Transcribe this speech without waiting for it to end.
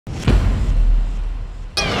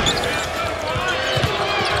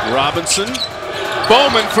Robinson.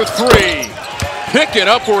 Bowman for three. Pick it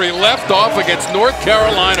up where he left off against North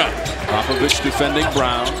Carolina. Popovich defending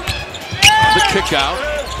Brown. The kick out.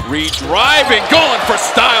 Reed driving, going for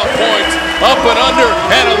style points. Up and under,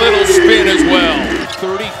 and a little spin as well.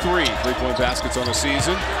 33 three-point baskets on the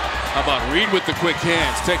season. How about Reed with the quick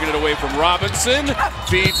hands, taking it away from Robinson.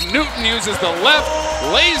 Feeds Newton, uses the left,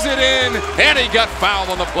 lays it in, and he got fouled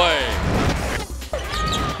on the play.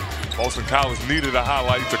 Boston College needed a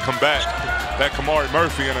highlight to combat that Kamari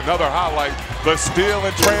Murphy, and another highlight, the steal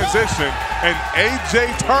in transition, and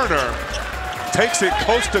A.J. Turner takes it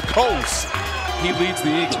coast to coast. He leads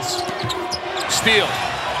the Eagles. Steal.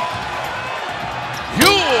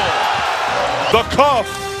 Huel! The cuff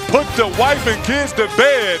put the wife and kids to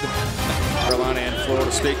bed. Carolina and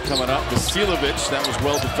Florida State coming up. Vasilovich, that was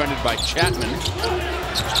well defended by Chapman.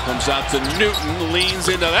 Comes out to Newton, leans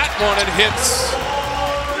into that one and hits.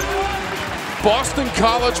 Boston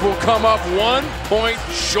College will come up 1 point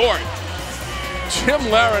short. Jim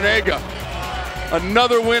Larranaga,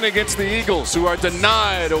 another win against the Eagles, who are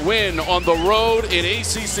denied a win on the road in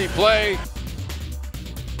ACC play.